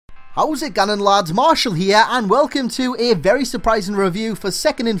How's it going, lads? Marshall here, and welcome to a very surprising review for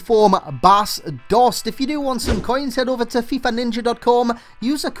second Inform SIF Dost. If you do want some coins, head over to FIFAninja.com,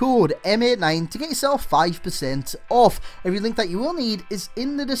 use the code M89 to get yourself 5% off. Every link that you will need is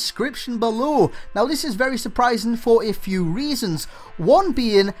in the description below. Now, this is very surprising for a few reasons. One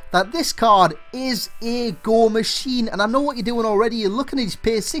being that this card is a go machine, and I know what you're doing already. You're looking at his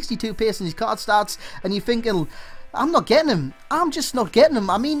pace, 62 pace in his card stats, and you're thinking, I'm not getting him. I'm just not getting him.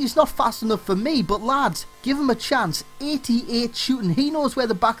 I mean, he's not fast enough for me, but lads, give him a chance. 88 shooting. He knows where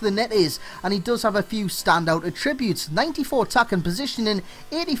the back of the net is, and he does have a few standout attributes. 94 attack and positioning,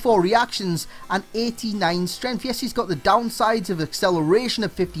 84 reactions, and 89 strength. Yes, he's got the downsides of acceleration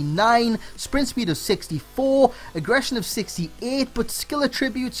of 59, sprint speed of 64, aggression of 68, but skill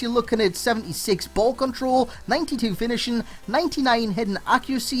attributes, you're looking at 76 ball control, 92 finishing, 99 heading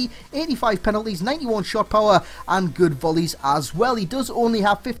accuracy, 85 penalties, 91 shot power, and good volleys as well. He does only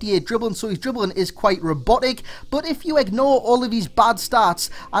have 58 dribbling, so his dribbling is quite robotic, but if you ignore all of his bad stats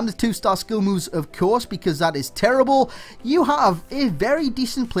and the 2-star skill moves, of course, because that is terrible, you have a very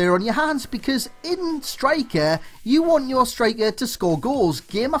decent player on your hands, because in striker, you want your striker to score goals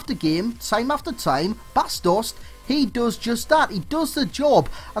game after game, time after time. SIF Dost, he does just that. He does the job,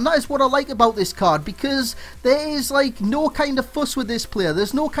 and that is what I like about this card, because there is like no kind of fuss with this player.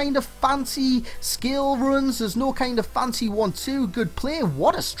 There's no kind of fancy skill runs. There's no kind of fancy 1-2 good play.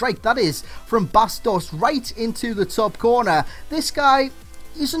 What a strike that is from SIF Dost right into the top corner. This guy,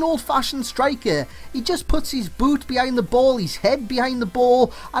 he's an old-fashioned striker. He just puts his boot behind the ball, his head behind the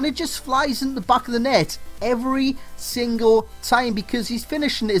ball, and it just flies into the back of the net every single time, because his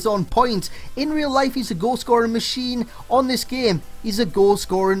finishing is on point. In real life, he's a goal scoring machine. On this game, he's a goal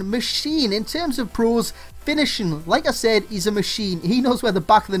scoring machine. In terms of pros, finishing, like I said, he's a machine. He knows where the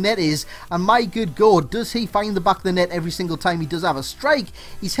back of the net is, and my good God, does he find the back of the net every single time he does have a strike.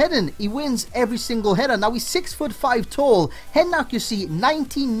 He's heading, he wins every single header. Now, he's 6'5" tall, heading accuracy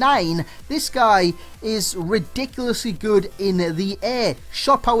 99. This guy is ridiculously good in the air.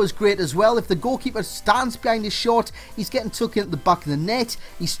 Shot power is great as well. If the goalkeeper stands behind his shot, he's getting tucked into the back of the net.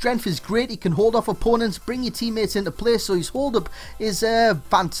 His strength is great. He can hold off opponents, bring your teammates into play, so his hold up is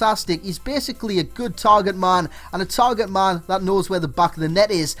fantastic. He's basically a good target man, and a target man that knows where the back of the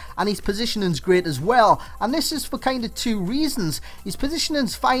net is, and his positioning's great as well. And this is for kind of two reasons. His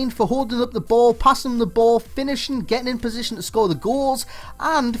positioning's fine for holding up the ball, passing the ball, finishing, getting in position to score the goals,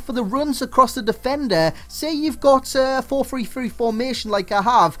 and for the runs across the defender. Say you've got a 4-3-3 formation like I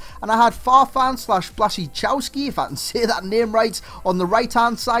have, and I had Farfan/Blasicowski, if I can say that name right, on the right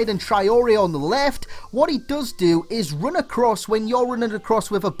hand side and Traore on the left. What he does do is run across when you're running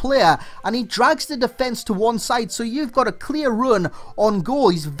across with a player, and he drags the defense to one side, so you've got a clear run on goal.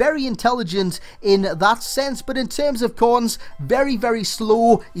 He's very intelligent in that sense, but in terms of cons, very, very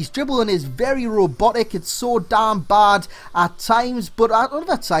slow. His dribbling is very robotic. It's so damn bad at times, but at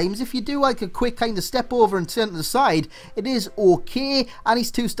other times, if you do like a quick kind of step over and turn to the side, it is okay. And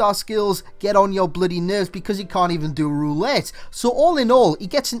his 2-star skills get on your bloody nerves, because he can't even do roulette. So all in all, he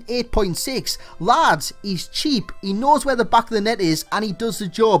gets an 8.6. Lads, he's cheap, he knows where the back of the net is, and he does the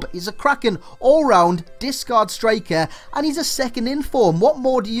job. He's a cracking all-round discard striker, and he's a second Inform. What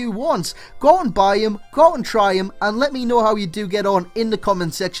more do you want? Go out and buy him, go out and try him, and let me know how you do get on in the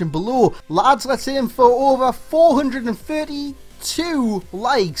comment section below. Lads, let's aim for over 432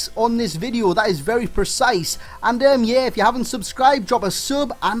 likes on this video. That is very precise. And yeah, if you haven't subscribed, drop a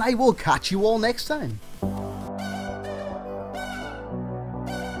sub, and I will catch you all next time.